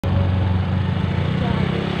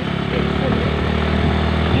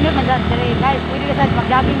dire guys, pwede ka sa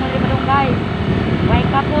mag-jogging mo rin malong guys. May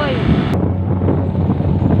kapoy.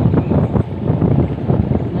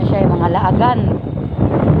 Ano siya yung mga laagan.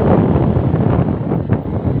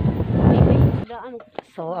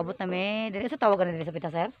 So abot na may, dire sa tawagan na dire sa pita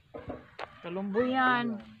sir.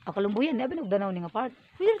 Kalumbuyan. Kalumbuyan, di ba nagdanaw ni nga part?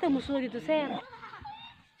 Pwede ka musulo dito, sir.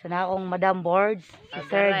 So na akong Madam Boards, si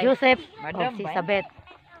Sir Joseph, o si Sabet.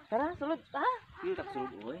 Tara, sulod. Ha? Pwede ka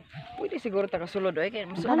sulod, oy. Pwede siguro ta kasulod, oy. Kaya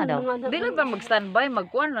Ano na daw? Di lang ta mag-standby,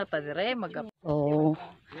 magkuhan na ta dire, Oo.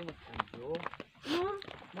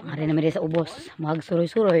 Ari na may sa ubos,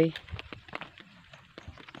 magsuroy-suroy.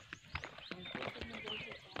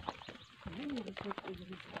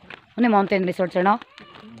 Ano yung mountain resort sir, no?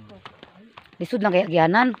 Lisod lang kaya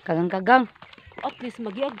gianan, kagang-kagang. At least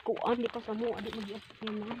magyag ko, di pa sa mo, adi magyag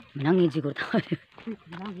na. Manangin siguro tayo.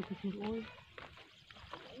 Manangin ko siya, oy.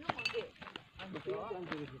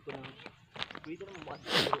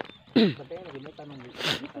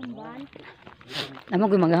 Naman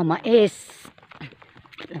ko yung mga mais.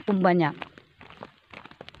 Natumba niya.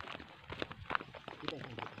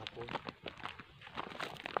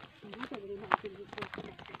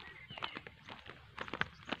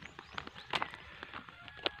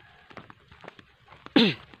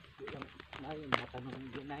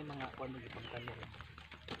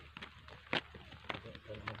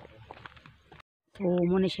 So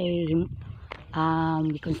muna siya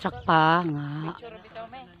i-construct pa nga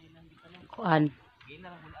kuan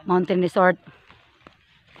mountain resort.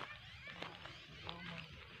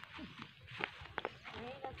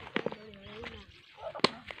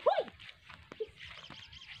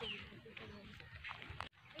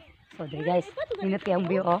 So there guys, ingat kayong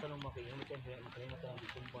view oh.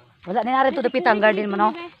 Wala na narin to dapit ang garden mo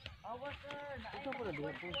no.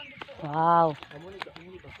 Wow.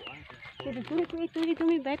 Dito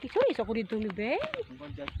mi be. Picture isa ko dito mi be.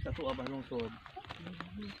 Satu abah lungsod.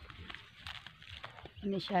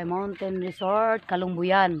 Ini siya mountain resort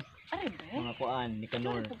Kalumbuyan. Are be. Mga kuan ni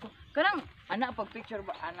Kanor. Kanang anak pag picture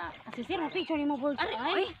ba anak? Kasi sir, picture ni mo board.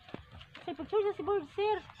 Ay. Say picture sa si board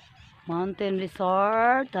sir. Mountain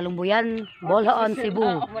resort Kalumbuyan, Boljoon,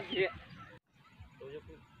 Cebu.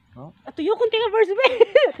 Tuyo kun tinga verse be.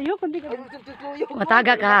 Tuyo kun tinga.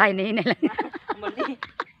 Mataga ka hinahinay lang. Mali.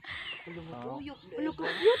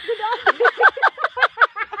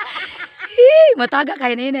 Mataga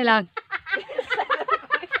ka hinahinay lang.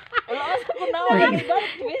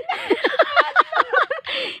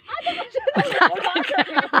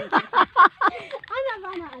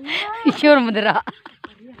 Sure mo dira.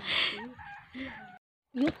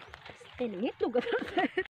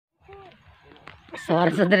 So,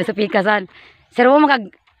 aras na dali sa pikasan. Sir, mo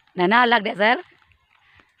makag nanalag de, sir?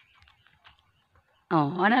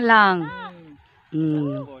 Oh, ano lang.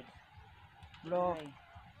 Bro.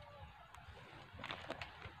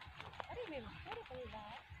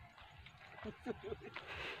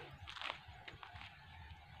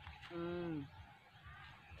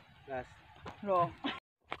 Gas. Bro.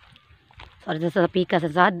 So, aras na sa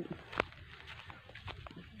pikasan, sad.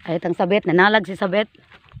 Kahit ang Sabet, nanalag si Sabet.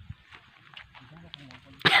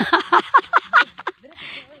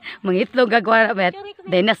 Mangitlog gagawa na bet.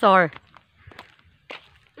 Dinosaur.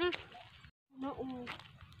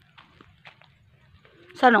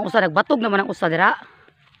 Saan ang usa? Nagbatog naman ang usa dira.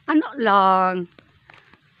 Ano lang.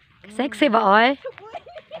 Sexy ba oy?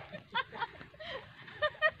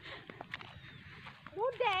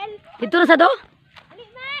 Dito na sa do?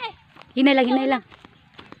 Hinay lang, hinay lang.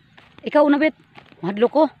 Ikaw una bet. Mahadlo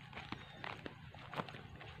ko.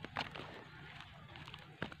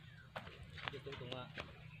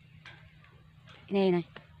 Hinay, hinay.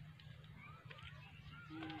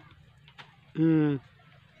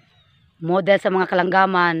 Model sa mga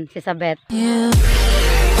kalanggaman, si Sabet.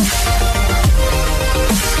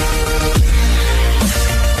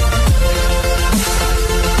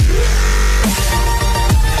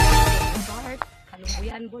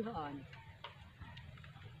 Kalumbuyan, Boljoon.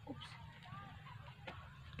 Oops.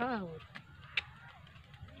 Oh.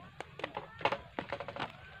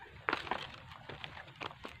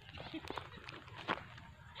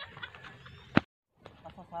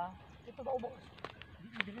 Pasasa. Ito ba ubos?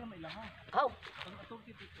 Hindi na may laha. Aw. Ang atong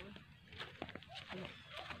kitito.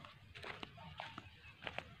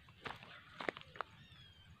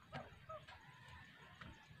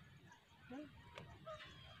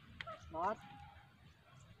 What?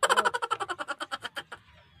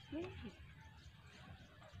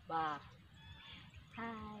 Ba.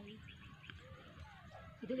 Hi.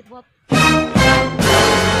 Ito bot.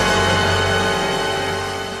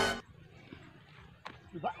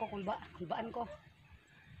 Kulba ko, kulbaan ko.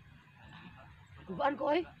 Kulbaan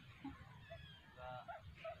ko, eh.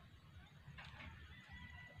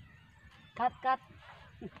 Cut.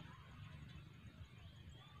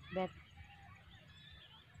 Bet.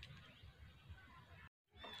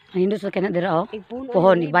 Ayun doon sa kanya dira oh.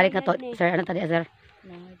 Pohon, ibalik na to. Sir, ano tadi sir?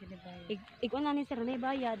 Ikaw na ni sir, may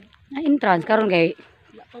bayad. Ay, entrance karon kay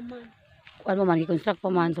Wala pa man. kuan mo man gi-construct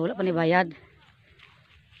pa man, so wala pa ni bayad.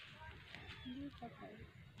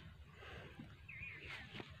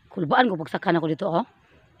 Kulbaan ko pagsakan ako dito oh.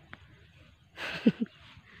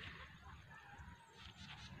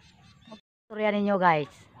 Storya ninyo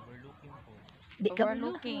guys.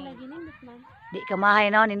 Overlooking. Di ka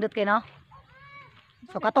mahay no, nindot kay no.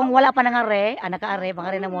 So katong wala pa nangare, naka-are,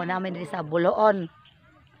 pangare na mo namin diri sa Buloon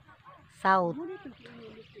South.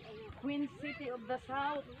 Queen City of the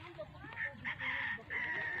South.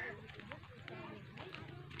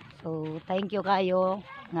 So thank you kayo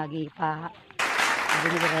nga gipa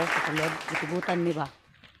dili diri sa sulod, gitugutan mi ba.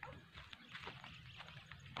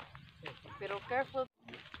 Pero careful.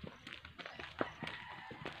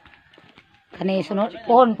 Kani sunod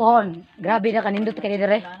pohon. Grabe na kanindot kani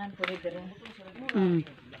dire. Kanan po dito rin. Mm.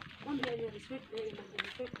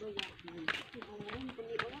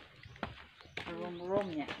 Room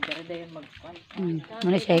niya. Dari dayon magkuan.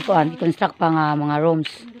 Muna siya ikuan, i-construct pa nga mga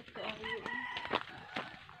rooms.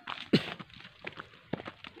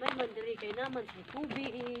 May mandiri kay naman sa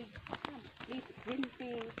tubig.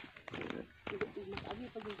 Printing.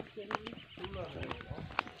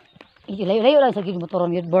 Layo-layo lang sa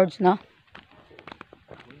motoron yung birds na.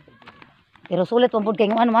 Pero sulit pang pud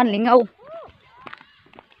kay ano man lingaw.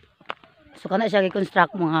 So kana siya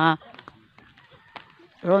gi-construct mga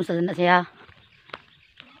rooms na siya.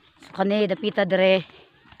 So kani dapita dire.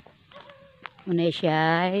 Muna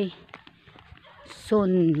siya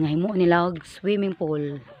soon nga himo nila og swimming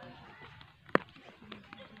pool.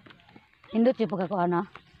 Indot siya pagkakuan na.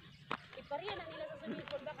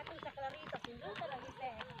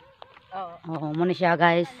 Oo, muna siya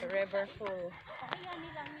guys. River full.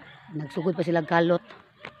 Nagsugod pa sila kalot.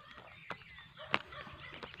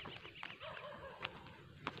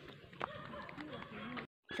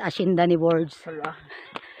 Sa asyenda ni Boards.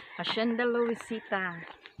 Hacienda Luisita.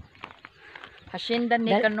 Hacienda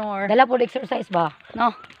Nicanor. Dala po exercise ba?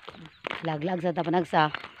 No? Laglag sa tapanagsa.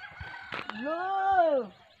 No!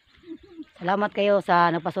 Salamat kayo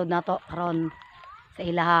sa nagpasod na to karon sa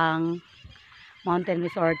ilahang mountain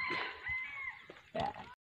resort.